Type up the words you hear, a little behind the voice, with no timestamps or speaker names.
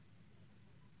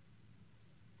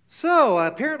So,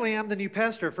 apparently I'm the new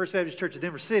pastor of First Baptist Church of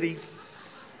Denver City.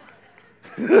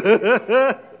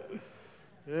 Yeah,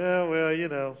 well, you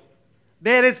know.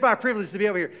 Man, it's my privilege to be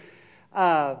over here.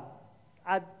 I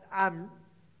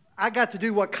got to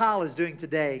do what Kyle is doing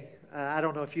today. I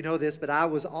don't know if you know this, but I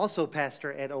was also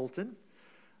pastor at Olton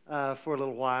for a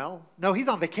little while. No, he's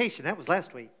on vacation. That was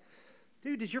last week.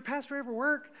 Dude, does your pastor ever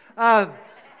work?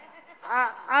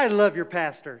 I love your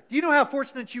pastor. Do you know how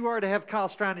fortunate you are to have Kyle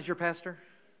Strine as your pastor?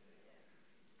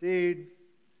 Dude,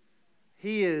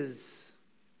 he's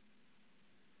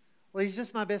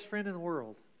just my best friend in the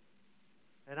world.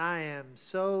 And I am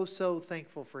so, so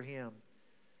thankful for him.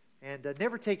 And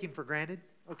never take him for granted,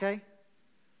 okay?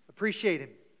 Appreciate him.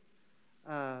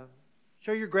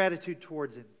 Show your gratitude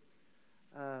towards him.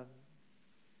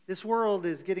 This world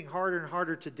is getting harder and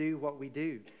harder to do what we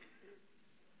do.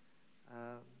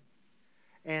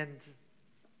 And,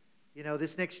 you know,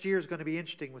 this next year is going to be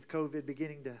interesting with COVID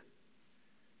beginning to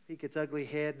peek its ugly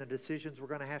head and the decisions we're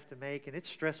going to have to make. And it's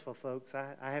stressful, folks.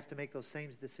 I have to make those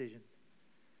same decisions.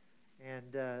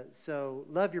 And so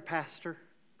love your pastor.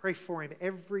 Pray for him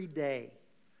every day.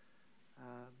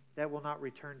 That will not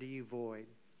return to you void.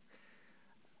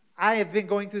 I have been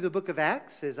going through the book of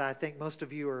Acts, as I think most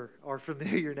of you are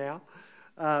familiar now.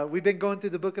 We've been going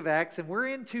through the book of Acts, and we're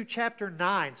into chapter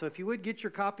 9. So if you would get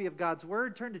your copy of God's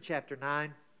Word, turn to chapter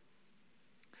 9.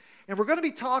 And we're going to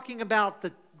be talking about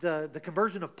the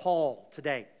conversion of Paul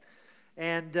today.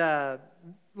 And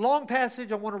long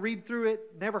passage, I want to read through it.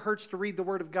 Never hurts to read the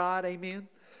Word of God, amen.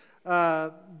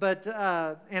 And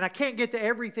I can't get to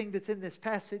everything that's in this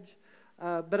passage,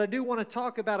 but I do want to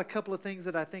talk about a couple of things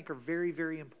that I think are very,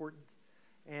 very important.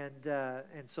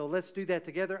 And so let's do that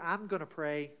together. I'm going to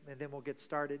pray, and then we'll get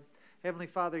started. Heavenly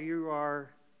Father, you are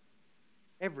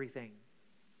everything,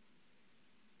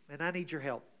 and I need your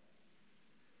help.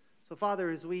 So, Father,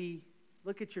 as we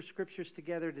look at your scriptures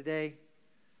together today,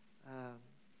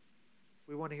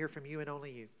 we want to hear from you and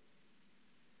only you.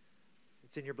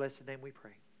 It's in your blessed name we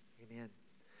pray. Amen.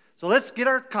 So let's get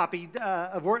our copy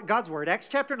of God's Word. Acts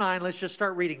chapter 9, let's just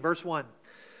start reading. Verse 1.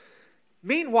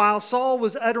 Meanwhile, Saul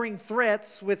was uttering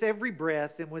threats with every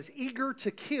breath and was eager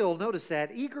to kill, notice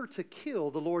that, eager to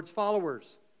kill the Lord's followers.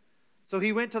 So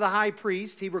he went to the high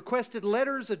priest. He requested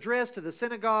letters addressed to the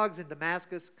synagogues in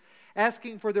Damascus,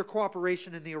 asking for their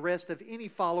cooperation in the arrest of any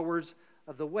followers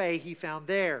of the way he found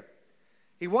there.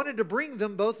 He wanted to bring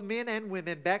them, both men and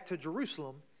women, back to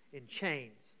Jerusalem in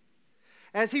chains.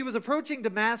 As he was approaching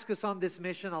Damascus on this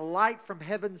mission, a light from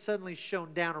heaven suddenly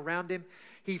shone down around him.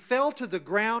 He fell to the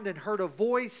ground and heard a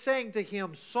voice saying to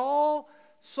him, Saul,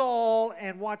 Saul,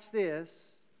 and watch this,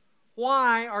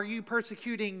 why are you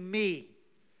persecuting me?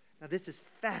 Now this is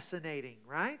fascinating,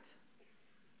 right?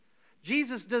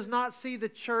 Jesus does not see the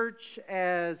church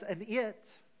as an it.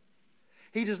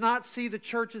 He does not see the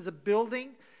church as a building.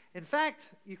 In fact,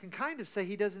 you can kind of say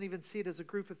he doesn't even see it as a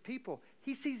group of people.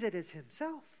 He sees it as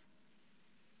himself.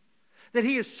 That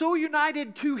he is so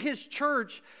united to his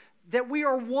church that we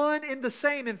are one in the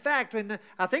same. In fact, and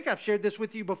I think I've shared this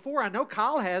with you before, I know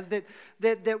Kyle has,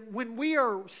 that when we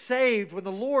are saved, when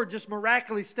the Lord just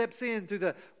miraculously steps in through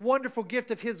the wonderful gift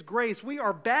of His grace, we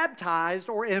are baptized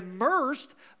or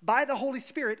immersed by the Holy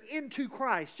Spirit into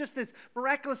Christ. Just this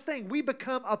miraculous thing. We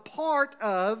become a part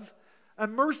of,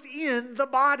 immersed in the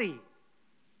body.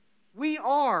 We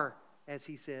are, as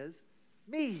he says,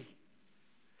 me.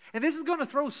 And this is going to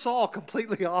throw Saul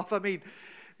completely off. I mean,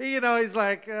 you know, he's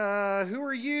like, who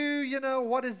are you? You know,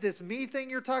 what is this me thing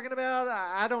you're talking about?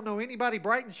 I don't know anybody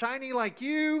bright and shiny like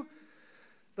you.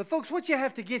 But folks, what you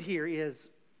have to get here is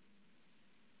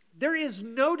there is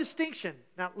no distinction.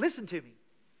 Now, listen to me.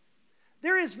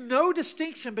 There is no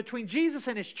distinction between Jesus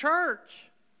and His church.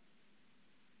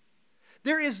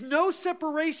 There is no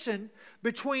separation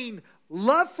between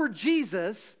love for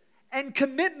Jesus and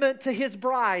commitment to His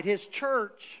bride, His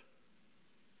church.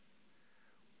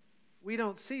 We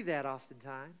don't see that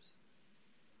oftentimes.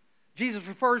 Jesus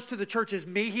refers to the church as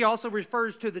me. He also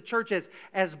refers to the church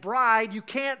as bride. You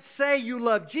can't say you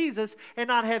love Jesus and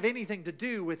not have anything to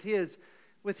do with his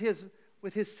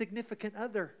significant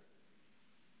other.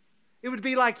 It would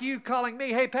be like you calling me,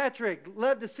 hey Patrick,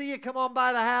 love to see you, come on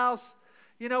by the house.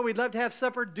 You know, we'd love to have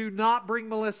supper. Do not bring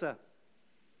Melissa.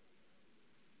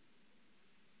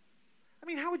 I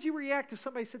mean, how would you react if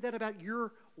somebody said that about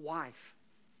your wife?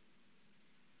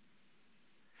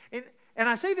 And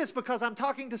I say this because I'm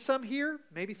talking to some here,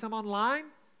 maybe some online,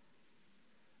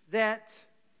 that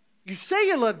you say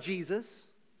you love Jesus,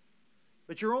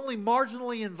 but you're only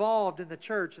marginally involved in the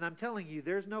church. And I'm telling you,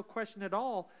 there's no question at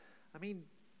all. I mean,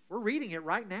 we're reading it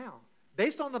right now.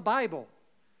 Based on the Bible,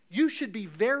 You should be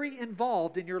very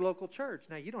involved in your local church.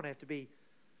 Now, you don't have to be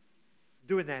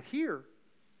doing that here,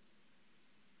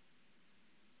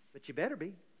 but you better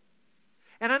be.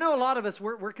 And I know a lot of us,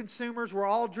 we're consumers. We're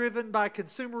all driven by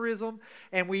consumerism,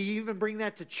 and we even bring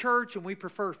that to church, and we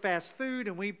prefer fast food,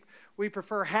 and we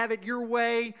prefer have it your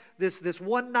way, this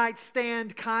one-night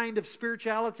stand kind of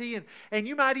spirituality. And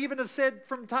you might even have said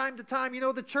from time to time,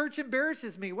 the church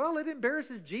embarrasses me. Well, it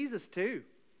embarrasses Jesus too.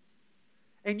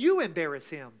 And you embarrass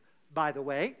Him, by the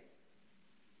way.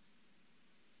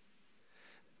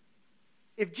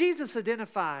 If Jesus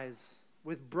identifies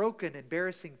with broken,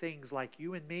 embarrassing things like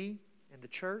you and me in the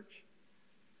church,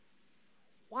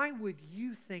 why would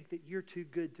you think that you're too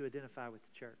good to identify with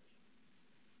the church?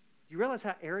 Do you realize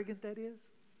how arrogant that is?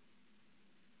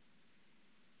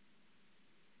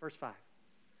 Verse 5.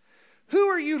 Who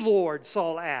are you, Lord?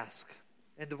 Saul asked.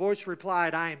 And the voice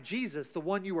replied, I am Jesus, the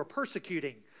one you are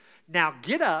persecuting. Now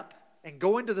get up and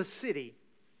go into the city,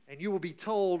 and you will be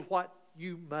told what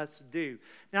you must do.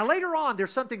 Now later on,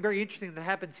 there's something very interesting that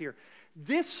happens here.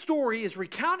 This story is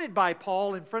recounted by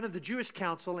Paul in front of the Jewish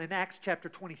council in Acts chapter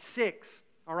 26.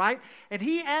 All right? And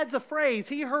he adds a phrase.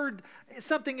 He heard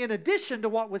something in addition to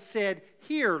what was said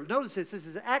here. Notice this. This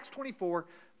is Acts 26,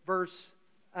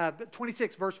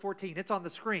 verse 14. It's on the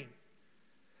screen.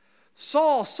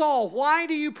 Saul, Saul, why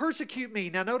do you persecute me?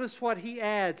 Now notice what he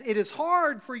adds. It is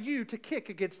hard for you to kick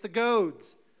against the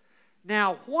goads.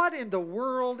 Now, what in the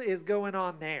world is going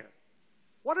on there?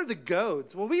 What are the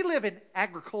goads? Well, we live in an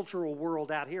agricultural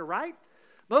world out here, right?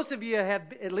 Most of you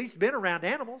have at least been around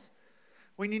animals.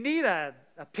 When you need a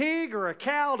pig or a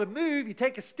cow to move, you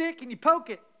take a stick and you poke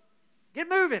it. Get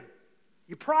moving.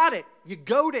 You prod it. You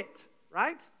goad it,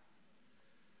 right?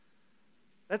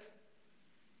 It's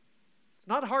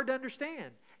not hard to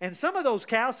understand. And some of those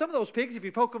cows, some of those pigs, if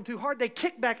you poke them too hard, they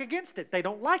kick back against it. They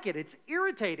don't like it. It's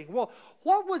irritating. Well,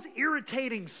 what was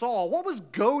irritating Saul? What was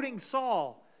goading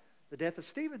Saul? The death of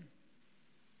Stephen.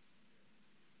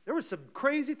 There were some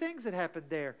crazy things that happened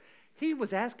there. He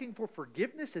was asking for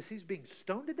forgiveness as he's being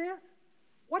stoned to death.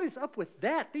 What is up with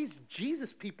that? These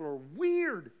Jesus people are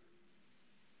weird.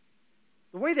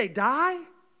 The way they die,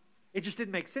 it just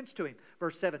didn't make sense to him.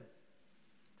 Verse 7.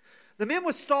 The men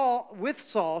with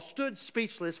Saul stood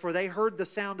speechless, for they heard the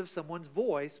sound of someone's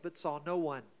voice, but saw no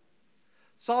one.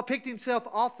 Saul picked himself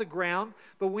off the ground,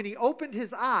 but when he opened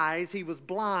his eyes, he was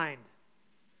blind.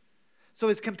 So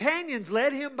his companions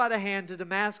led him by the hand to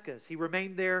Damascus. He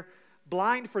remained there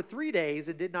blind for 3 days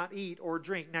and did not eat or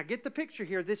drink. Now get the picture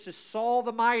here. This is Saul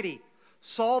the mighty,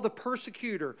 Saul the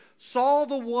persecutor, Saul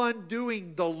the one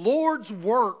doing the Lord's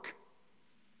work.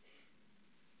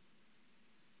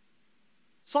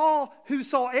 Saul, who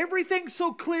saw everything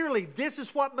so clearly, this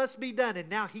is what must be done, and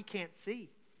now he can't see.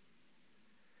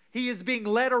 He is being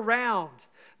led around.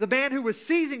 The man who was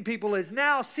seizing people has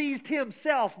now seized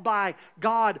himself by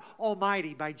God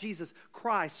Almighty, by Jesus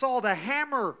Christ. Saul the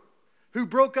hammer, who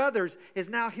broke others, is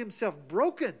now himself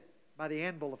broken by the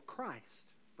anvil of Christ.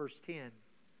 Verse 10.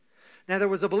 Now there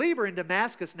was a believer in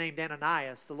Damascus named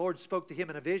Ananias. The Lord spoke to him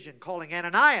in a vision, calling,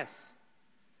 Ananias.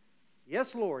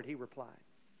 Yes, Lord, he replied.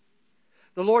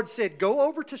 The Lord said, go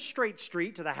over to Straight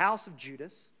Street to the house of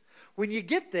Judas. When you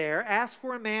get there, ask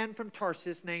for a man from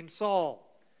Tarsus named Saul.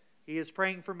 He is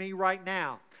praying for me right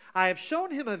now. I have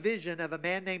shown him a vision of a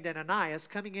man named Ananias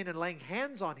coming in and laying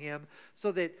hands on him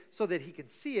so that he can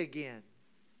see again.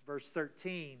 Verse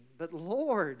 13. But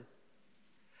Lord,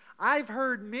 I've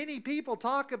heard many people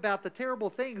talk about the terrible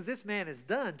things this man has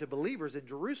done to believers in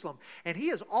Jerusalem, and he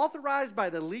is authorized by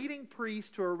the leading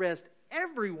priest to arrest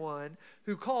everyone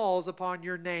who calls upon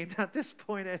your name. Now at this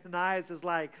point, Ananias is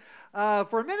like,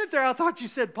 for a minute there, I thought you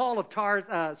said Saul of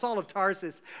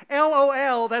Tarsus.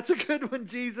 LOL, that's a good one,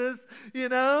 Jesus,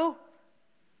 Because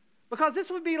this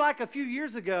would be like a few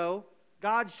years ago,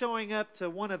 God showing up to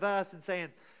one of us and saying,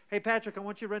 hey, Patrick, I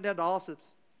want you to run down to Allsup's.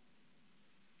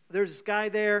 There's this guy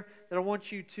there that I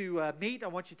want you to meet. I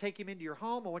want you to take him into your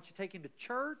home. I want you to take him to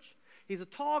church. He's a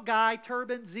tall guy,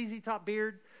 turban, ZZ top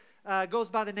beard, goes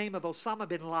by the name of Osama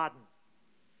bin Laden.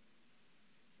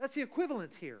 That's the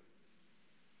equivalent here.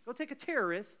 Go take a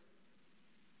terrorist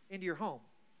into your home.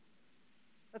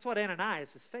 That's what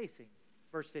Ananias is facing.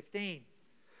 Verse 15.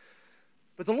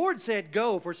 But the Lord said,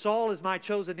 go, for Saul is my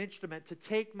chosen instrument to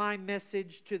take my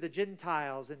message to the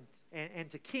Gentiles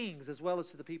and to kings as well as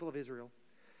to the people of Israel.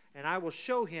 And I will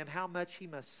show him how much he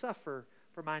must suffer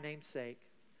for my name's sake.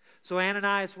 So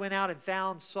Ananias went out and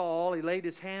found Saul. He laid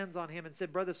his hands on him and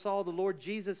said, Brother Saul, the Lord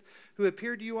Jesus, who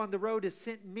appeared to you on the road, has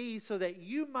sent me so that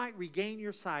you might regain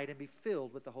your sight and be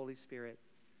filled with the Holy Spirit.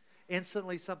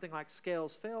 Instantly something like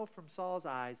scales fell from Saul's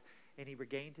eyes, and he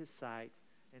regained his sight,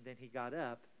 and then he got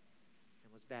up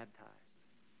was baptized.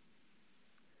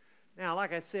 Now,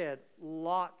 like I said,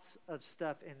 lots of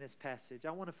stuff in this passage.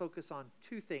 I want to focus on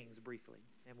two things briefly,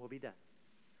 and we'll be done.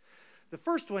 The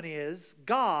first one is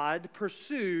God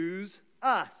pursues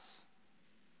us.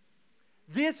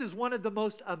 This is one of the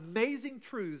most amazing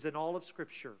truths in all of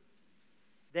Scripture,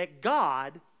 that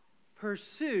God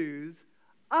pursues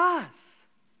us.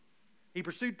 He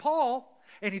pursued Paul,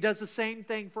 and He does the same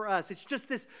thing for us. It's just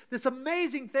this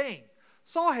amazing thing.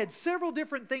 Saul had several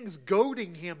different things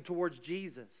goading him towards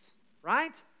Jesus,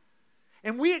 right?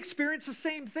 And we experience the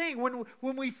same thing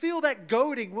when we feel that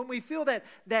goading, when we feel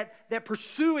that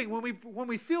pursuing, when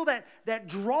we feel that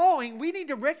drawing. We need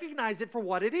to recognize it for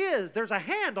what it is. There's a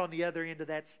hand on the other end of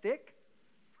that stick,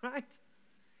 right?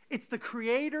 It's the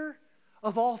Creator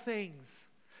of all things,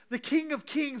 the King of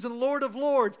kings and Lord of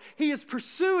lords. He is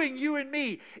pursuing you and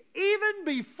me. Even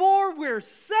before we're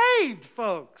saved,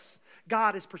 folks,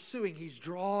 God is pursuing. He's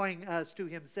drawing us to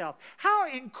Himself. How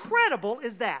incredible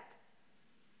is that?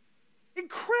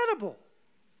 Incredible.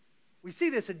 We see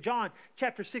this in John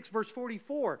chapter 6, verse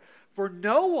 44. For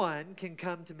no one can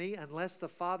come to me unless the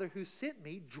Father who sent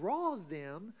me draws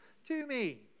them to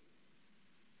me.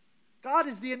 God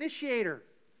is the initiator.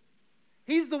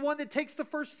 He's the one that takes the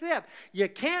first step. You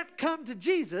can't come to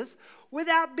Jesus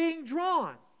without being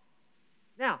drawn.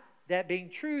 Now, that being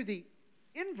true, the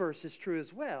inverse is true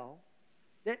as well.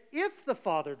 That if the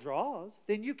Father draws,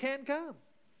 then you can come.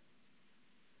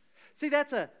 See,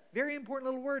 that's a very important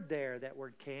little word there, that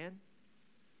word can.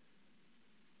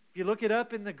 If you look it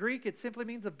up in the Greek, it simply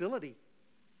means ability.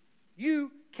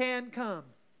 You can come.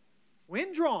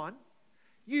 When drawn,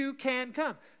 you can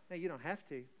come. Now, you don't have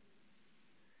to.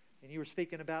 And you were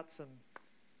speaking about some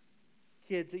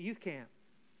kids at youth camp.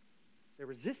 They're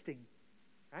resisting,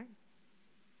 right?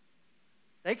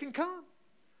 They can come.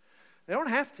 They don't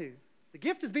have to. The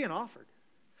gift is being offered.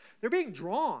 They're being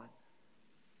drawn.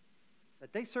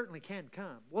 But they certainly can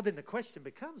come. Well, then the question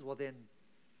becomes, well then,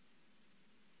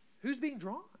 who's being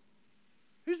drawn?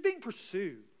 Who's being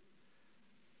pursued?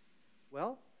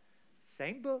 Well,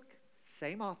 same book,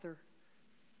 same author,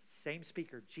 same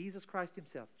speaker, Jesus Christ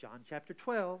Himself. John chapter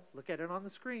 12, look at it on the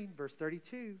screen, verse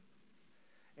 32.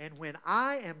 And when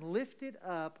I am lifted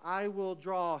up, I will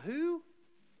draw who?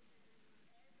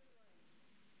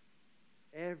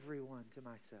 Everyone to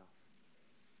myself.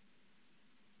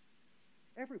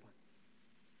 Everyone.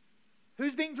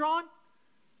 Who's being drawn?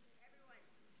 Everyone.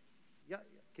 Yeah,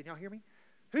 can y'all hear me?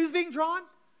 Who's being drawn?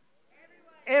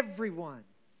 Everyone.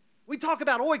 We talk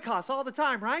about oikos all the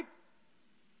time, right?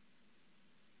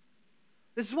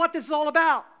 This is what this is all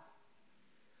about.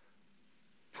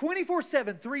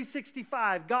 24/7,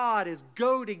 365, God is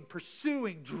goading,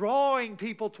 pursuing, drawing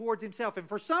people towards Himself. And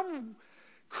for some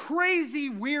crazy,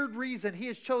 weird reason, He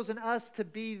has chosen us to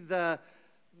be the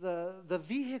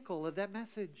vehicle of that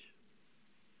message.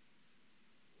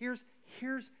 Here's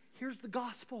the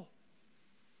gospel.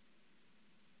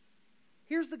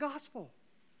 Here's the gospel.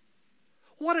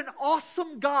 What an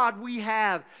awesome God we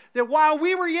have, that while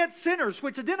we were yet sinners,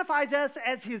 which identifies us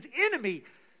as His enemy,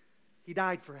 He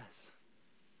died for us.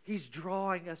 He's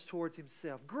drawing us towards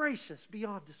Himself. Gracious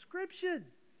beyond description.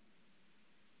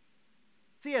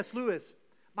 C.S. Lewis,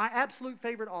 my absolute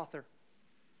favorite author,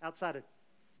 outside of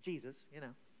Jesus, you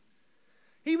know.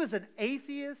 He was an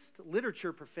atheist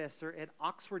literature professor at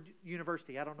Oxford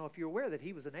University. I don't know if you're aware that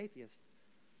he was an atheist.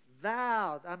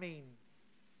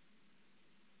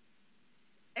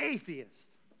 Atheist.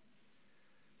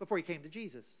 Before he came to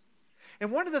Jesus.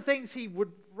 And one of the things he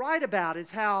would write about is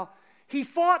how he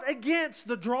fought against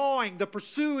the drawing, the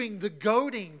pursuing, the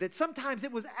goading, that sometimes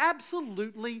it was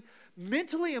absolutely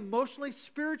mentally, emotionally,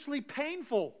 spiritually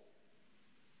painful.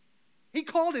 He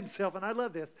called himself, and I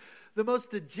love this, the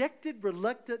most dejected,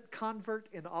 reluctant convert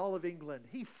in all of England.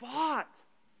 He fought.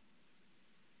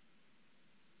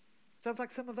 Sounds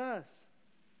like some of us.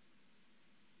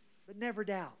 But never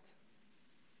doubt.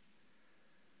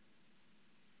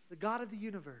 The God of the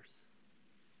universe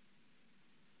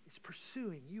is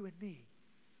pursuing you and me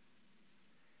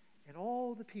and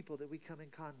all the people that we come in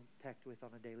contact with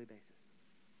on a daily basis.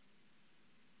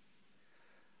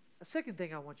 A second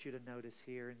thing I want you to notice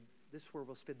here, and this is where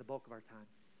we'll spend the bulk of our time,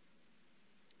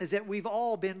 is that we've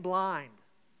all been blind.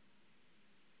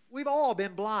 We've all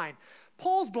been blind.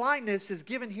 Paul's blindness is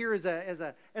given here as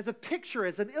a picture,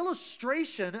 as an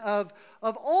illustration of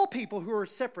all people who are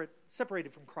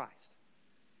separated from Christ,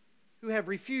 who have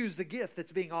refused the gift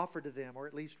that's being offered to them, or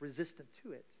at least resistant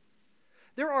to it.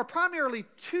 There are primarily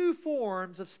two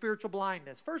forms of spiritual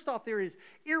blindness. First off, there is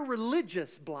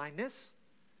irreligious blindness.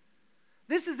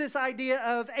 This is this idea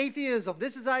of atheism.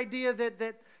 This is the idea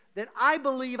that I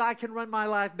believe I can run my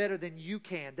life better than you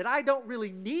can, that I don't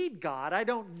really need God, I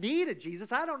don't need a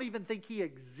Jesus, I don't even think He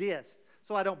exists,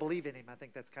 so I don't believe in Him. I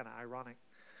think that's kind of ironic.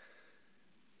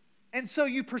 And so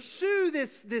you pursue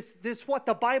this what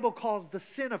the Bible calls the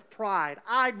sin of pride.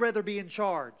 I'd rather be in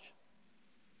charge.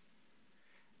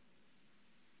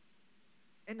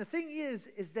 And the thing is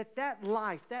that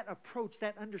life, that approach,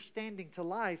 that understanding to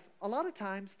life, a lot of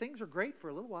times things are great for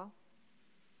a little while.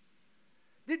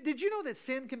 Did you know that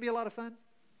sin can be a lot of fun?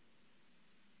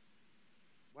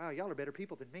 Wow, y'all are better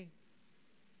people than me.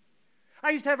 I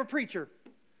used to have a preacher,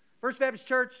 First Baptist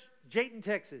Church, Jayton,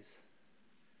 Texas.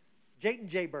 Jayton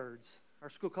Jaybirds. Our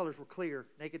school colors were clear,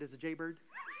 naked as a jaybird.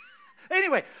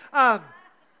 Anyway,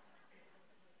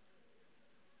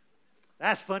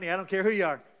 that's funny. I don't care who you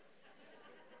are.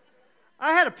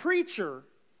 I had a preacher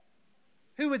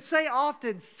who would say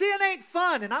often, sin ain't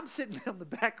fun. And I'm sitting on the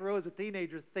back row as a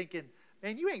teenager thinking,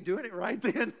 man, you ain't doing it right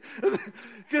then.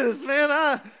 Because, man,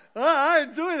 I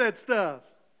enjoy that stuff.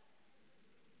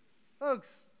 Folks,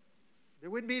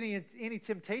 there wouldn't be any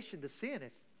temptation to sin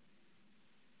if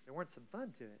there weren't some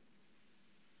fun to it.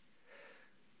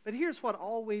 But here's what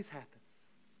always happens.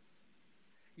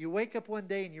 You wake up one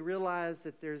day and you realize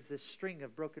that there's this string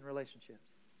of broken relationships.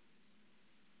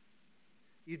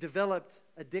 You developed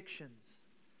addictions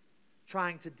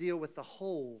trying to deal with the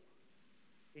hole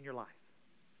in your life,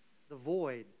 the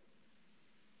void.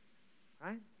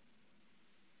 Right?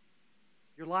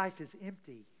 Your life is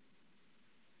empty.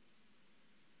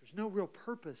 There's no real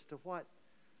purpose to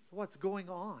what's going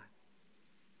on.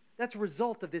 That's a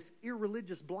result of this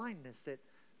irreligious blindness that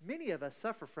many of us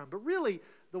suffer from. But really,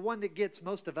 the one that gets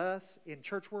most of us in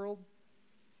church world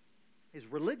is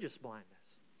religious blindness.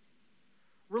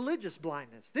 Religious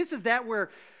blindness. This is that where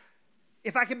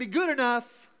if I can be good enough,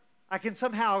 I can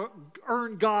somehow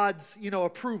earn God's,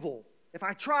 approval. If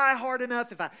I try hard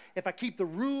enough, if I keep the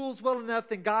rules well enough,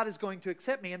 then God is going to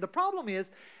accept me. And the problem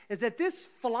is that this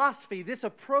philosophy, this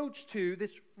approach to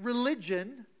this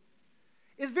religion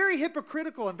is very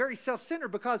hypocritical and very self-centered,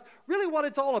 because really what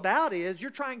it's all about is you're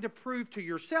trying to prove to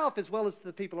yourself as well as to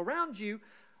the people around you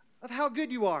of how good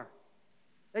you are.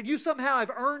 That you somehow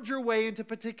have earned your way into a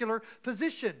particular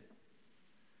position.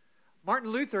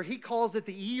 Martin Luther, he calls it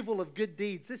the evil of good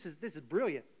deeds. This is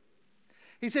brilliant.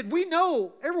 He said, we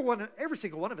know, every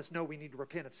single one of us know we need to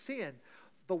repent of sin.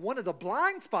 But one of the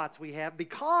blind spots we have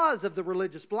because of the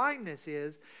religious blindness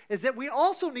is that we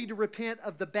also need to repent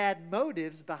of the bad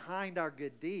motives behind our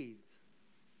good deeds.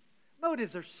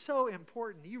 Motives are so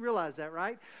important. You realize that,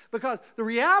 right? Because the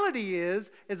reality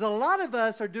is a lot of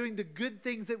us are doing the good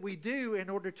things that we do in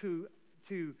order to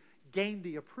gain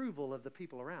the approval of the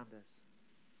people around us.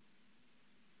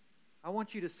 I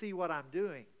want you to see what I'm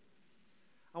doing.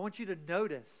 I want you to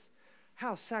notice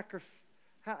how I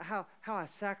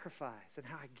sacrifice and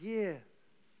how I give.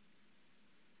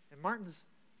 And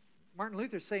Martin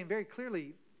Luther's saying very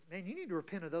clearly, man, you need to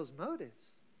repent of those motives.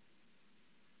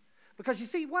 Because you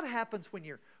see, what happens when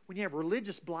you have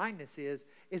religious blindness is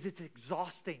it's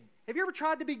exhausting. Have you ever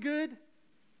tried to be good?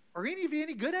 Are any of you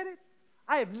any good at it?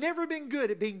 I have never been good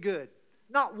at being good.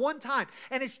 Not one time.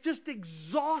 And it's just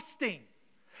exhausting.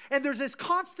 And there's this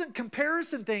constant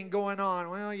comparison thing going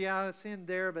on. Well, yeah, I sinned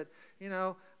there, but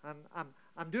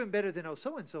I'm doing better than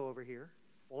so-and-so over here.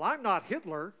 Well, I'm not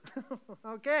Hitler.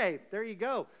 Okay, there you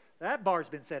go. That bar's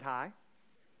been set high.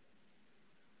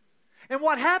 And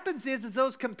what happens is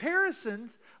those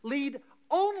comparisons lead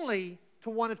only to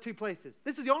one of two places.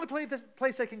 This is the only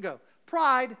place they can go.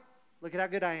 Pride. Look at how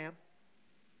good I am.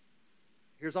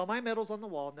 Here's all my medals on the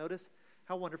wall. Notice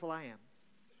how wonderful I am.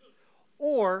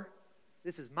 Or,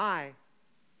 this is my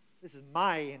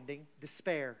ending,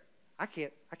 despair. I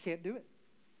can't do it.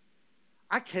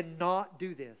 I cannot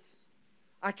do this.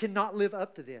 I cannot live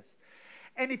up to this.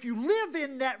 And if you live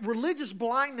in that religious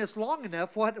blindness long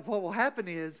enough, what will happen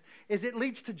is it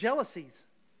leads to jealousies.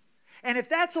 And if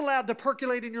that's allowed to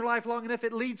percolate in your life long enough,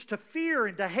 it leads to fear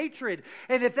and to hatred.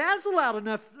 And if that's allowed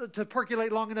enough to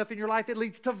percolate long enough in your life, it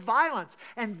leads to violence.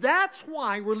 And that's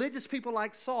why religious people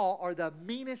like Saul are the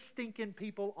meanest stinking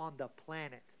people on the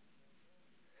planet.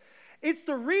 It's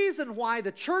the reason why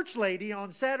the church lady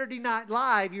on Saturday Night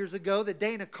Live years ago, that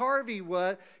Dana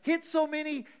Carvey hit so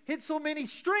many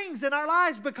strings in our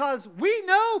lives, because we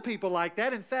know people like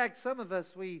that. In fact, some of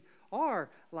us, we are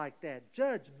like that,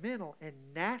 judgmental and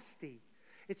nasty.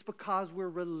 It's because we're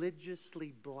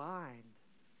religiously blind.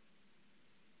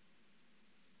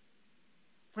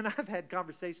 When I've had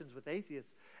conversations with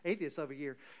atheists over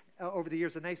the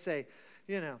years, and they say,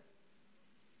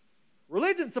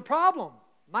 religion's the problem.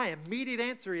 My immediate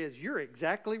answer is, you're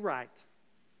exactly right.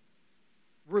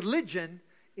 Religion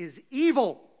is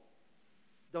evil.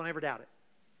 Don't ever doubt it.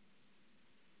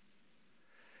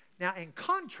 Now, in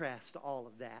contrast to all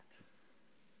of that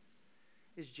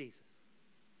is Jesus.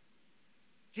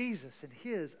 Jesus and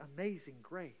His amazing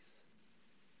grace.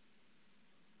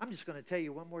 I'm just going to tell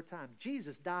you one more time.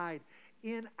 Jesus died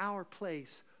in our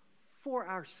place for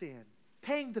our sin,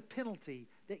 paying the penalty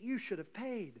that you should have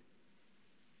paid.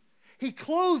 He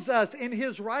clothes us in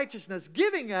His righteousness,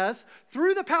 giving us,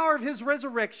 through the power of His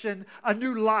resurrection, a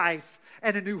new life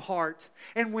and a new heart.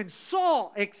 And when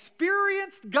Saul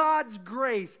experienced God's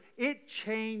grace, it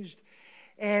changed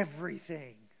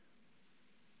everything.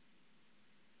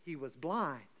 He was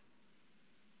blind.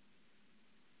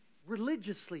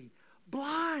 Religiously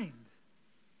blind.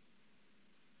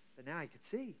 But now he could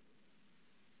see.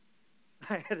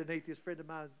 I had an atheist friend of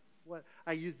mine,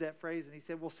 I used that phrase, and he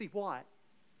said, well, see what?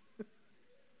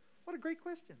 What a great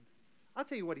question. I'll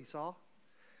tell you what he saw.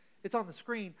 It's on the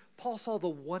screen. Paul saw the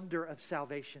wonder of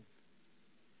salvation.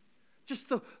 Just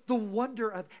the wonder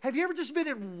of... Have you ever just been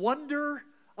in wonder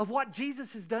of what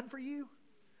Jesus has done for you?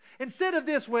 Instead of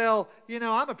this, well,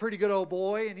 I'm a pretty good old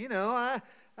boy, and,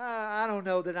 I don't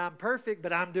know that I'm perfect,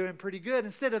 but I'm doing pretty good.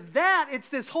 Instead of that, it's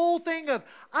this whole thing of,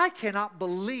 I cannot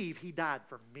believe He died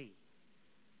for me.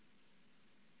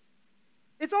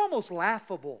 It's almost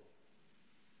laughable.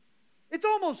 It's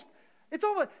almost,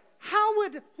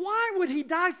 why would He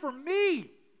die for me?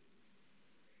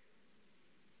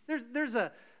 There's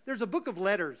a book of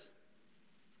letters.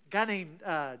 A guy named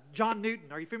John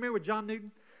Newton. Are you familiar with John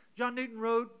Newton? John Newton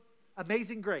wrote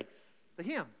Amazing Grace, the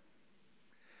hymn.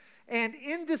 And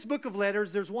in this book of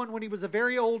letters, there's one when he was a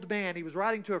very old man. He was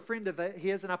writing to a friend of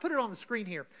his, and I put it on the screen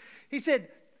here. He said,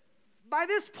 by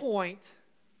this point,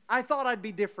 I thought I'd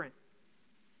be different.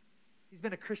 He's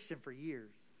been a Christian for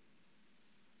years.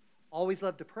 Always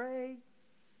loved to pray,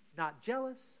 not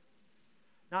jealous,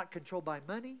 not controlled by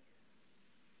money.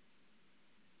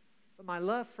 But my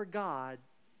love for God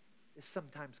is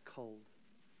sometimes cold.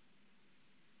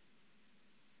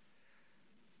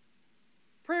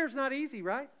 Prayer's not easy,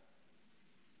 right?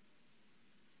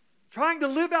 Trying to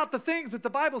live out the things that the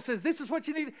Bible says, this is what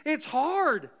you need. It's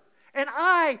hard. And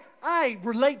I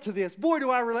relate to this. Boy, do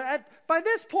I relate. By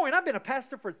this point, I've been a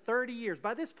pastor for 30 years.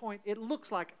 By this point, it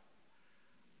looks like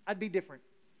I'd be different.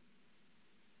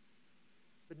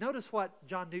 But notice what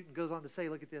John Newton goes on to say.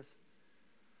 Look at this.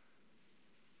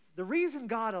 The reason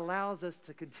God allows us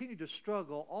to continue to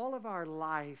struggle all of our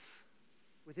life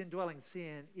with indwelling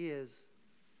sin is,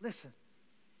 listen,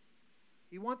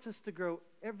 He wants us to grow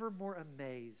ever more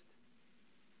amazed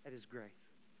at His grace.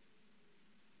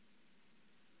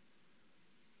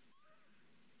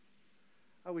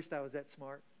 I wish I was that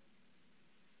smart.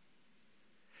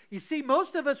 You see,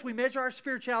 most of us, we measure our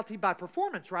spirituality by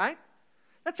performance, right?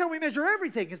 That's how we measure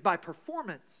everything, is by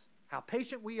performance. How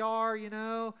patient we are,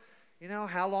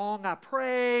 how long I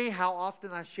pray, how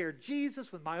often I share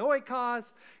Jesus with my oikos,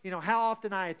 how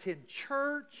often I attend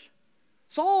church.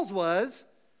 Saul's was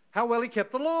how well he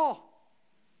kept the law.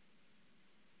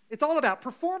 It's all about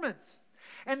performance.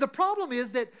 And the problem is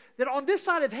that on this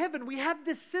side of heaven, we have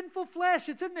this sinful flesh.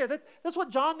 It's in there. That's what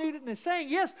John Newton is saying.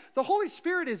 Yes, the Holy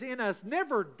Spirit is in us.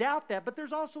 Never doubt that. But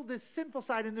there's also this sinful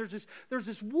side, and there's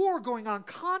this war going on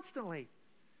constantly.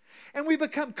 And we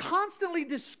become constantly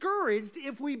discouraged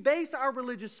if we base our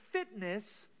religious fitness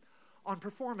on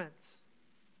performance.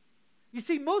 You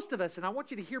see, most of us, and I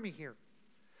want you to hear me here,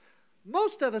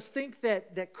 most of us think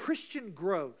that Christian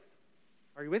growth,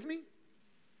 are you with me?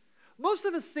 Most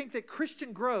of us think that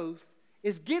Christian growth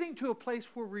is getting to a place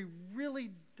where we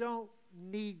really don't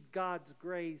need God's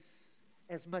grace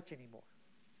as much anymore.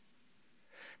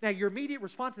 Now, your immediate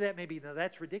response to that may be, no,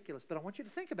 that's ridiculous, but I want you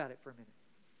to think about it for a minute.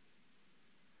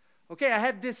 Okay, I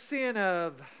had this sin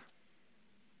of,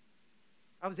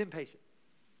 I was impatient.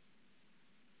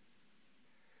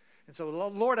 And so,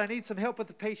 Lord, I need some help with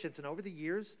the patience. And over the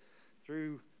years,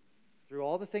 through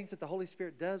all the things that the Holy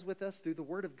Spirit does with us, through the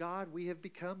Word of God, we have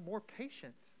become more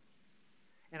patient.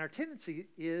 And our tendency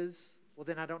is, well,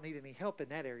 then I don't need any help in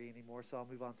that area anymore, so I'll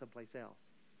move on someplace else.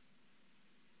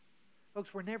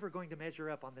 Folks, we're never going to measure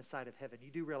up on this side of heaven.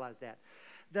 You do realize that.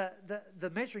 The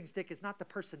measuring stick is not the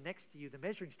person next to you. The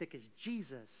measuring stick is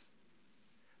Jesus.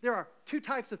 There are two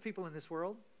types of people in this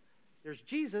world. There's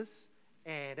Jesus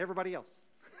and everybody else.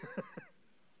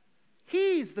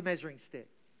 He's the measuring stick.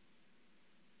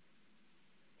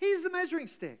 He's the measuring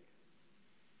stick.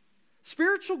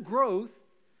 Spiritual growth,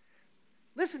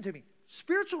 listen to me,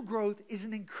 spiritual growth is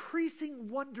an increasing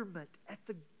wonderment at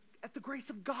the grace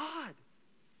of God.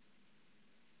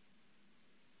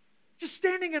 Just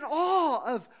standing in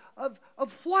awe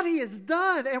of what He has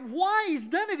done and why He's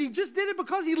done it. He just did it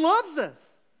because He loves us.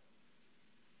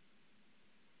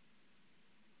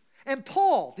 And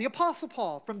Paul, the Apostle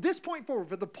Paul, from this point forward,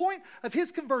 from the point of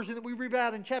his conversion that we read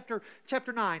about in chapter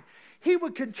 9, he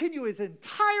would continue his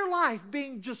entire life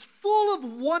being just full of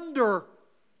wonder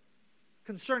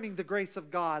concerning the grace of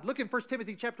God. Look in 1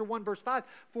 Timothy chapter 1, verse 5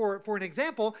 for an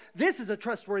example. This is a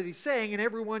trustworthy saying, and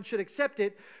everyone should accept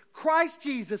it. Christ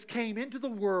Jesus came into the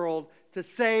world to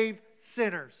save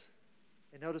sinners.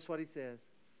 And notice what he says.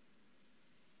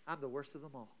 I'm the worst of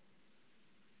them all.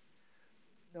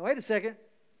 Now, wait a second.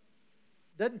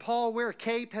 Doesn't Paul wear a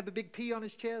cape, have a big P on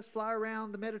his chest, fly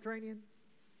around the Mediterranean?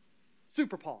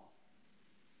 Super Paul.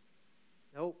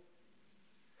 Nope.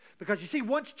 Because you see,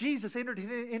 once Jesus entered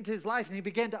into his life and he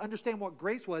began to understand what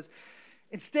grace was,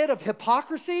 instead of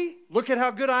hypocrisy, look at how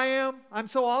good I am, I'm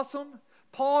so awesome,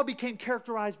 Paul became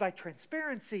characterized by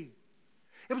transparency.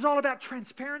 It was all about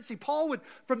transparency. Paul would,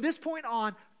 from this point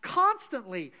on,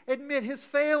 constantly admit his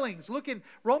failings. Look in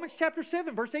Romans chapter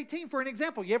 7, verse 18 for an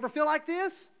example. You ever feel like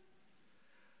this?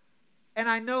 And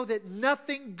I know that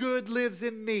nothing good lives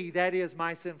in me, that is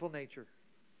my sinful nature.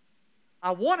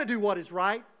 I want to do what is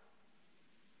right,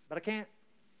 but I can't.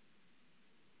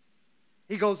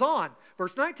 He goes on,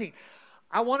 verse 19.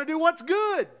 I want to do what's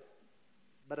good,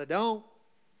 but I don't.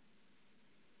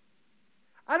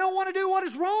 I don't want to do what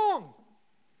is wrong.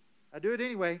 I do it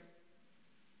anyway.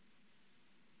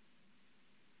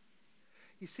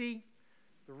 You see,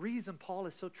 the reason Paul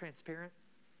is so transparent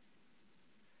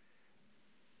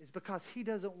is because he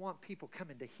doesn't want people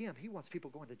coming to him. He wants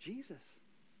people going to Jesus.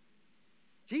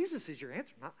 Jesus is your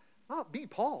answer, not me,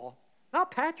 Paul. Not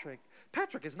Patrick.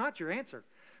 Patrick is not your answer.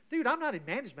 Dude, I'm not in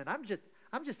management. I'm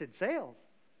just in sales.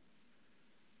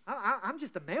 I'm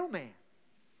just a mailman.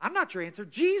 I'm not your answer.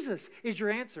 Jesus is your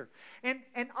answer. And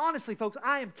honestly, folks,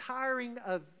 I am tiring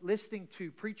of listening to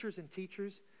preachers and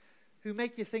teachers who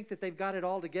make you think that they've got it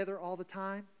all together all the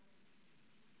time.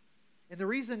 And the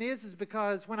reason is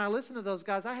because when I listen to those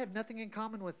guys, I have nothing in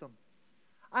common with them.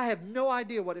 I have no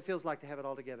idea what it feels like to have it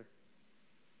all together.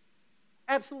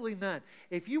 Absolutely none.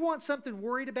 If you want something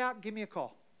worried about, give me a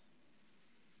call.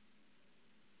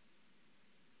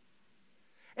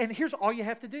 And here's all you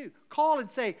have to do. Call and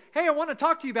say, hey, I want to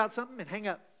talk to you about something, and hang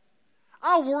up.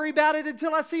 I'll worry about it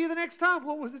until I see you the next time.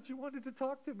 What was it you wanted to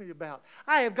talk to me about?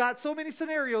 I have got so many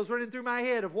scenarios running through my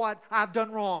head of what I've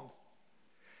done wrong.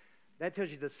 That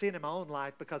tells you the sin in my own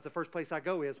life, because the first place I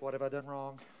go is, what have I done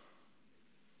wrong?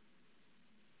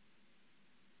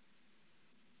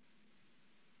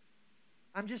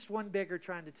 I'm just one beggar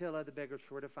trying to tell other beggars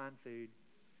where to find food.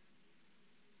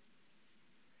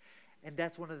 And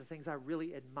that's one of the things I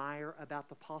really admire about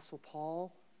the Apostle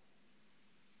Paul.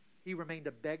 He remained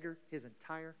a beggar his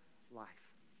entire life.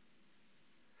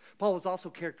 Paul was also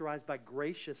characterized by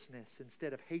graciousness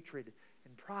instead of hatred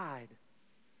and pride.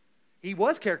 He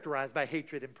was characterized by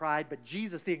hatred and pride, but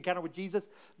Jesus, the encounter with Jesus,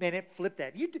 man, it flipped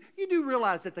that. You do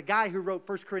realize that the guy who wrote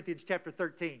 1 Corinthians chapter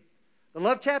 13, the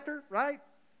love chapter, right?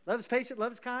 Love is patient,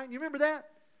 love is kind. You remember that?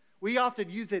 We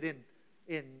often use it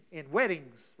in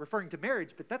weddings, referring to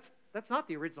marriage, but that's not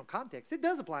the original context. It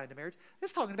does apply to marriage.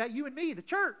 It's talking about you and me, the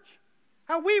church,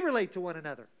 how we relate to one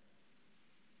another.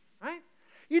 Right?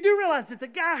 You do realize that the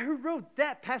guy who wrote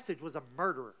that passage was a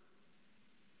murderer.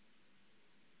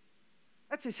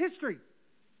 That's his history.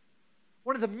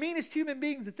 One of the meanest human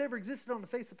beings that's ever existed on the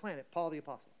face of the planet, Paul the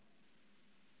Apostle.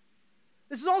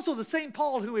 This is also the same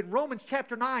Paul who in Romans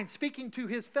chapter 9, speaking to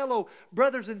his fellow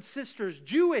brothers and sisters,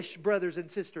 Jewish brothers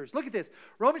and sisters. Look at this.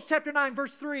 Romans chapter 9,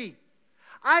 verse 3.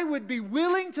 I would be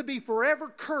willing to be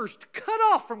forever cursed, cut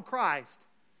off from Christ,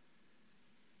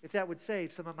 if that would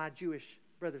save some of my Jewish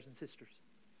brothers and sisters.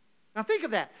 Now think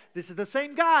of that. This is the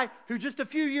same guy who just a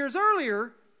few years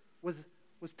earlier was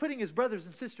putting his brothers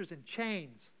and sisters in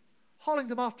chains, hauling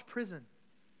them off to prison,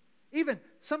 even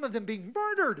some of them being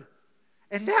murdered.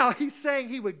 And now he's saying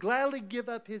he would gladly give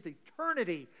up his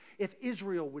eternity if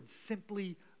Israel would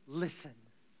simply listen.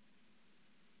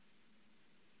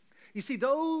 You see,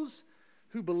 those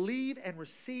who believe and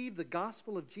receive the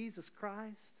gospel of Jesus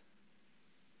Christ,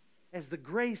 as the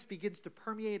grace begins to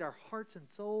permeate our hearts and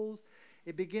souls,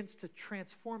 it begins to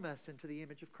transform us into the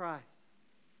image of Christ.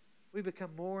 We become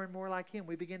more and more like Him.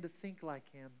 We begin to think like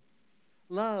Him,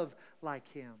 love like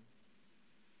Him.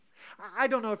 I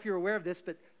don't know if you're aware of this,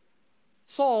 but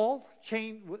Saul,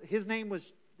 his name was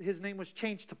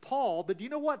changed to Paul, but do you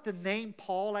know what the name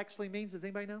Paul actually means? Does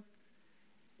anybody know?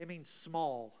 It means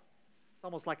small. It's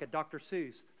almost like a Dr.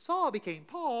 Seuss. Saul became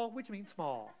Paul, which means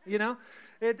small, you know?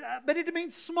 But it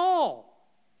means small.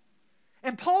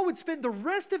 And Paul would spend the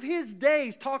rest of his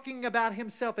days talking about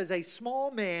himself as a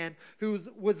small man who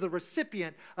was the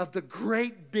recipient of the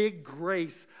great big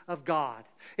grace of God.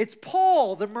 It's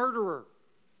Paul, the murderer.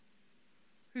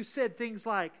 who said things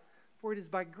like, "For it is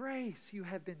by grace you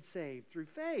have been saved through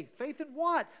faith." Faith in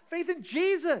what? Faith in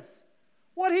Jesus.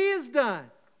 What He has done.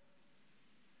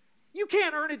 You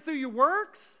can't earn it through your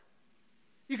works.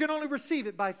 You can only receive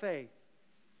it by faith.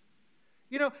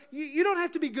 You know, you don't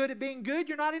have to be good at being good.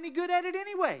 You're not any good at it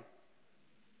anyway.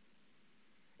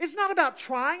 It's not about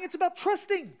trying. It's about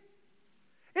trusting.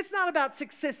 It's not about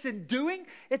success in doing.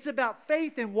 It's about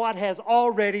faith in what has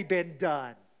already been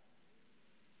done.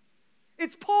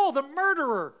 It's Paul, the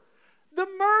murderer,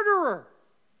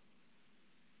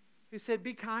 who said,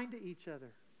 "Be kind to each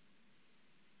other,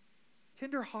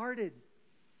 tender-hearted,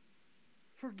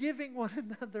 forgiving one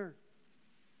another,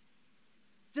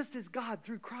 just as God,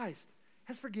 through Christ,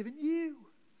 has forgiven you."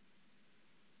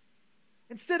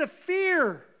 Instead of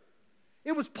fear,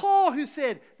 it was Paul who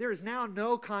said, "There is now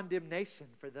no condemnation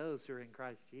for those who are in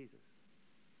Christ Jesus."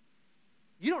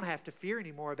 You don't have to fear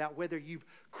anymore about whether you've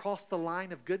crossed the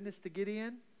line of goodness to get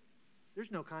in. There's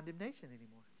no condemnation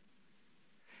anymore.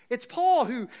 It's Paul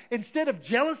who, instead of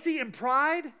jealousy and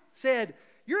pride, said,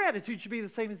 "Your attitude should be the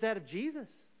same as that of Jesus."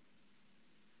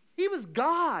 He was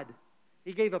God.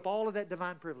 He gave up all of that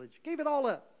divine privilege, gave it all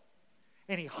up.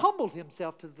 And He humbled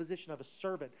Himself to the position of a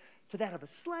servant, to that of a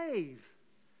slave.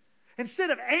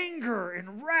 Instead of anger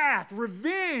and wrath,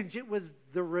 revenge, it was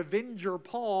the revenger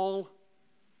Paul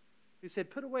who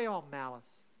said, "Put away all malice.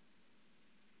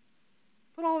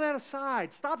 Put all that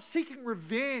aside. Stop seeking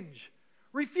revenge.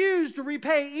 Refuse to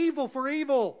repay evil for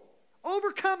evil.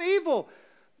 Overcome evil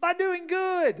by doing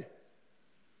good."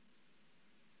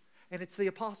 And it's the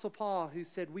Apostle Paul who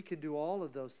said we can do all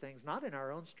of those things, not in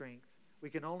our own strength.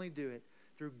 We can only do it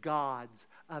through God's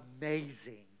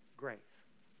amazing grace.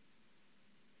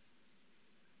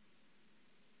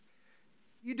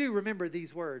 You do remember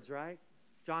these words, right?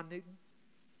 John Newton.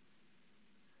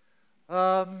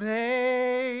 Amazing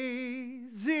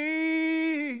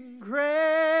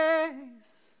grace,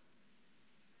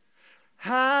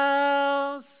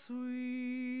 how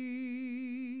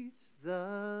sweet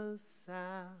the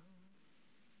sound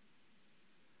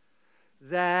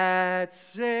that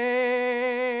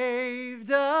saved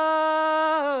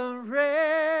a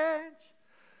wretch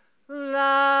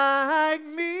like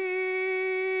me.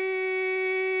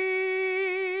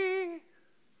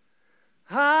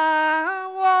 I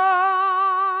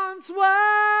once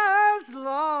was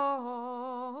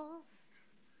lost,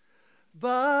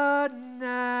 but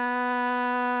now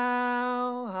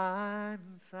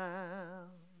I'm found.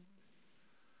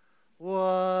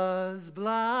 Was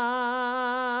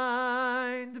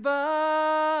blind,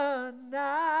 but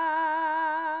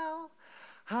now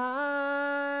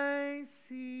I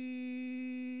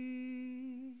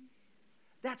see.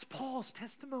 That's Paul's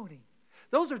testimony.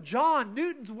 Those are John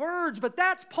Newton's words, but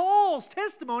that's Paul's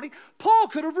testimony. Paul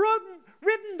could have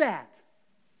written that.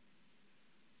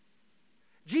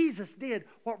 Jesus did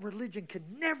what religion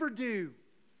could never do.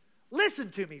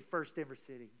 Listen to me, First Denver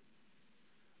City.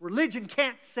 Religion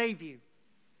can't save you.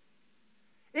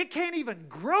 It can't even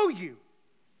grow you.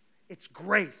 It's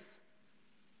grace.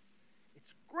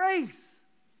 It's grace.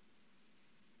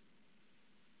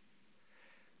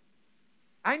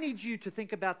 I need you to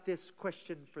think about this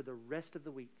question for the rest of the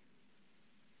week.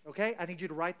 Okay? I need you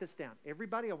to write this down.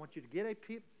 Everybody, I want you to get a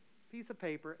piece of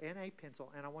paper and a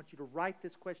pencil, and I want you to write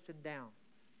this question down.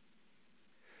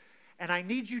 And I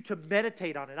need you to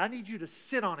meditate on it. I need you to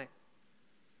sit on it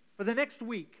for the next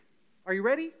week. Are you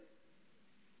ready?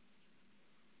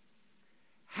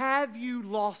 Have you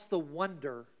lost the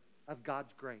wonder of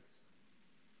God's grace?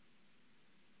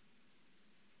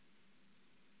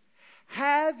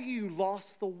 Have you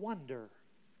lost the wonder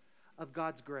of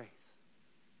God's grace?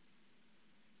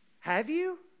 Have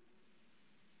you?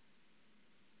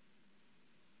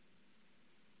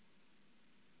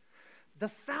 The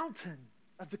fountain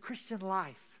of the Christian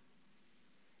life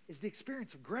is the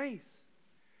experience of grace.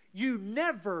 You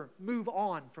never move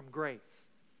on from grace.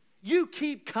 You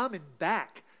keep coming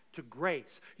back to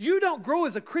grace. You don't grow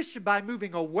as a Christian by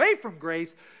moving away from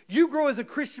grace. You grow as a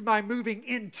Christian by moving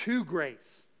into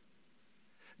grace.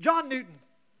 John Newton.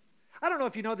 I don't know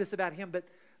if you know this about him, but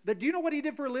do you know what he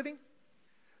did for a living?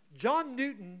 John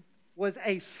Newton was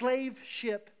a slave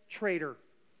ship trader.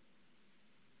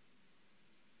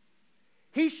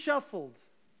 He shuffled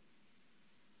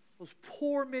those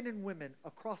poor men and women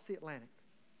across the Atlantic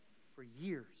for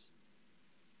years.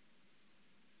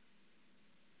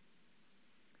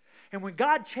 And when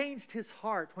God changed his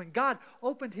heart, when God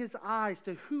opened his eyes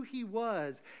to who he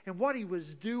was and what he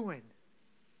was doing,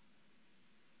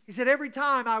 he said every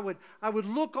time I would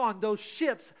look on those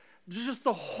ships, just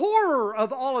the horror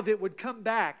of all of it would come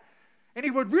back. And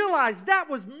he would realize that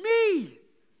was me.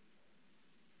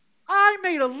 I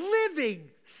made a living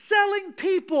selling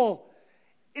people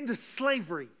into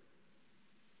slavery.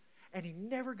 And he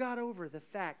never got over the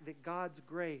fact that God's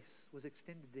grace was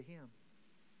extended to him.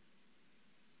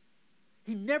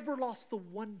 He never lost the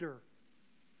wonder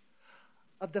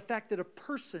of the fact that a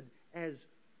person as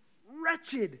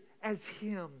wretched as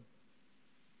him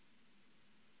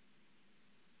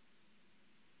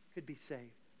could be saved.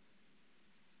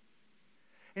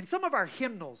 In some of our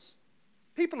hymnals,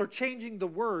 people are changing the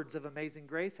words of Amazing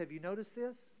Grace. Have you noticed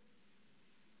this?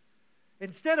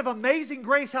 Instead of Amazing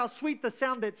Grace, how sweet the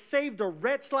sound that saved a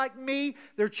wretch like me,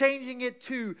 they're changing it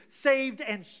to saved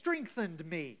and strengthened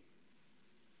me.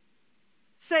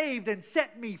 Saved and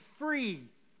set me free.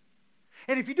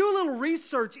 And if you do a little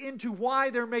research into why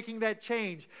they're making that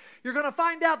change, you're going to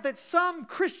find out that some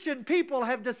Christian people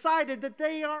have decided that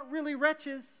they aren't really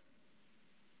wretches.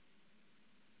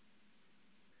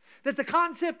 That the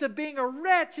concept of being a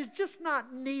wretch is just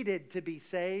not needed to be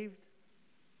saved.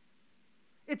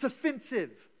 It's offensive.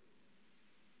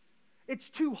 It's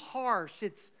too harsh.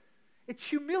 It's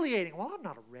humiliating. Well, I'm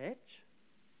not a wretch.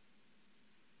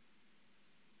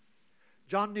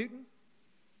 John Newton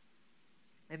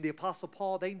and the Apostle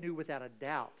Paul, they knew without a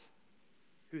doubt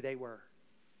who they were.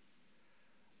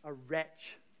 A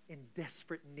wretch in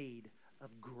desperate need of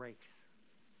grace.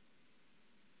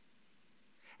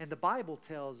 And the Bible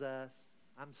tells us,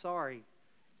 I'm sorry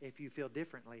if you feel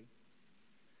differently.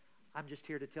 I'm just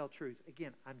here to tell truth.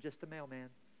 Again, I'm just a mailman.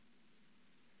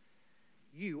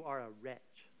 You are a wretch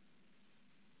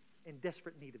in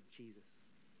desperate need of Jesus.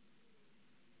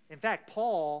 In fact,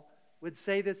 Paul would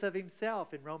say this of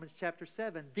himself in Romans chapter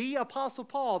 7. The Apostle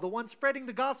Paul, the one spreading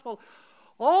the gospel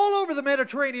all over the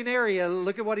Mediterranean area.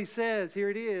 Look at what he says.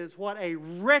 Here it is. What a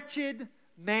wretched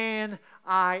man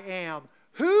I am.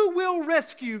 Who will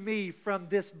rescue me from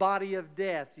this body of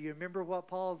death? Do you remember what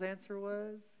Paul's answer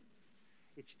was?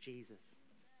 It's Jesus.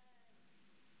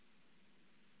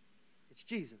 It's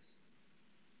Jesus.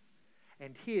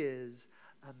 And His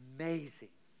amazing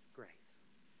grace.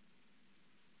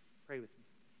 Pray with me.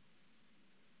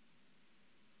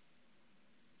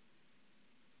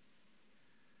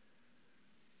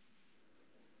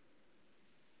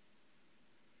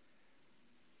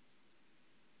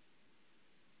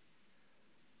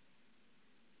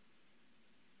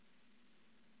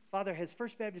 Father, has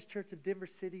First Baptist Church of Denver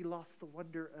City lost the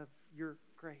wonder of your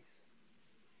grace?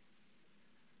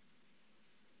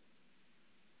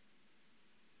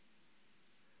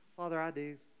 Father, I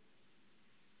do.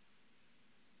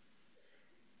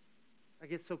 I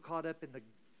get so caught up in the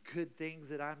good things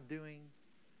that I'm doing.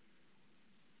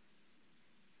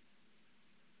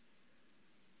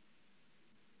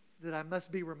 That I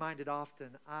must be reminded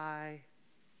often, I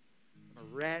am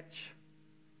a wretch.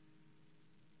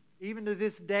 Even to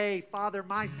this day, Father,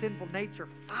 my sinful nature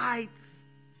fights.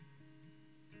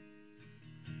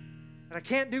 And I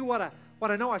can't do what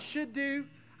I know I should do.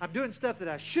 I'm doing stuff that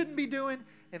I shouldn't be doing.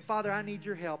 And Father, I need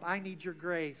your help. I need your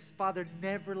grace. Father,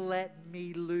 never let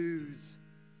me lose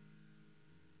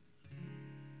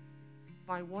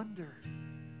my wonder,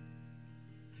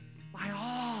 my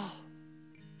awe.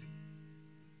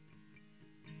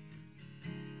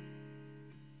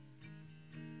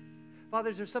 Father,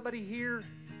 is there somebody here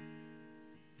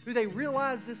who they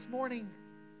realize this morning,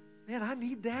 man, I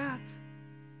need that.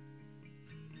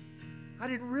 I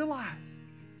didn't realize.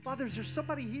 Father, is there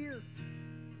somebody here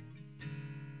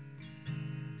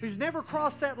who's never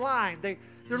crossed that line? They're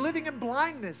living in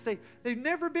blindness. They've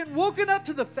never been woken up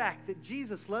to the fact that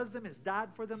Jesus loves them, has died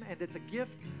for them, and that the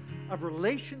gift of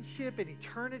relationship and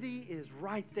eternity is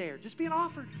right there, just being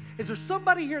offered. Is there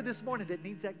somebody here this morning that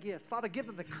needs that gift? Father, give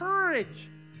them the courage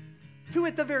to,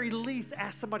 at the very least,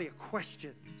 ask somebody a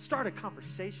question. Start a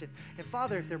conversation. And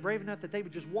Father, if they're brave enough that they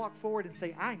would just walk forward and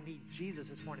say, I need Jesus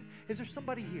this morning. Is there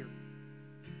somebody here?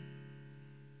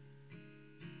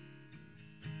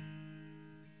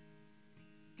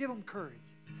 Give them courage.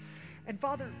 And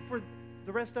Father, for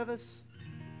the rest of us,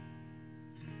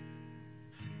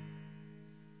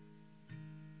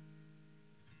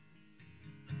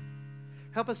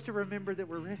 help us to remember that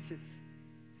we're wretches.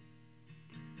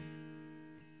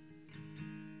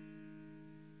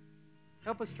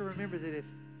 Help us to remember that if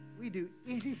we do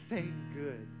anything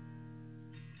good,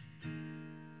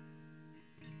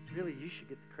 really you should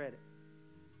get the credit.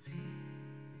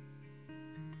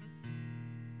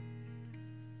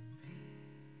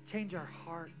 Change our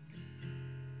hearts.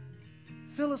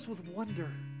 Fill us with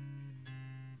wonder.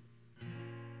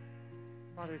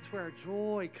 Father, it's where our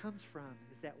joy comes from,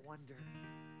 is that wonder.